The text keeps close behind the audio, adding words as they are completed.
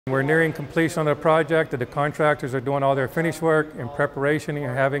We're nearing completion on the project. The contractors are doing all their finish work in preparation and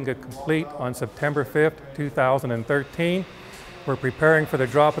having it complete on September 5th, 2013. We're preparing for the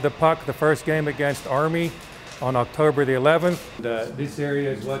drop of the puck, the first game against Army on October the 11th. This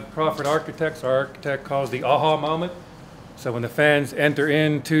area is what Crawford Architects, our architect, calls the aha moment. So when the fans enter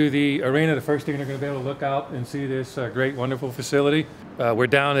into the arena, the first thing they're going to be able to look out and see this great, wonderful facility. We're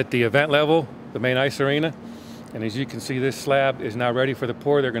down at the event level, the main ice arena. And as you can see, this slab is now ready for the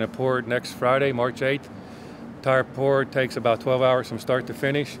pour. They're going to pour it next Friday, March 8th. Entire pour takes about 12 hours from start to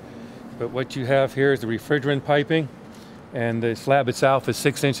finish. But what you have here is the refrigerant piping, and the slab itself is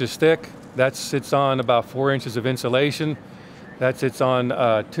 6 inches thick. That sits on about 4 inches of insulation. That sits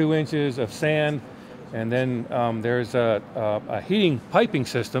on 2 inches of sand. And then there's a heating piping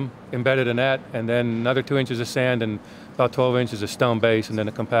system embedded in that, and then another 2 inches of sand and about 12 inches of stone base, and then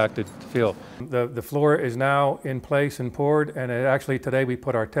a compacted fill. The floor is now in place and poured, and actually today we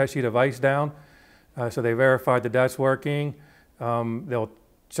put our test sheet of ice down. So they verified that that's working. They'll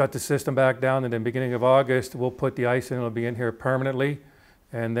shut the system back down, and then beginning of August we'll put the ice in. It'll be in here permanently,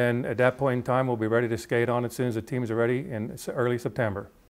 and then at that point in time we'll be ready to skate on as soon as the teams are ready in early September.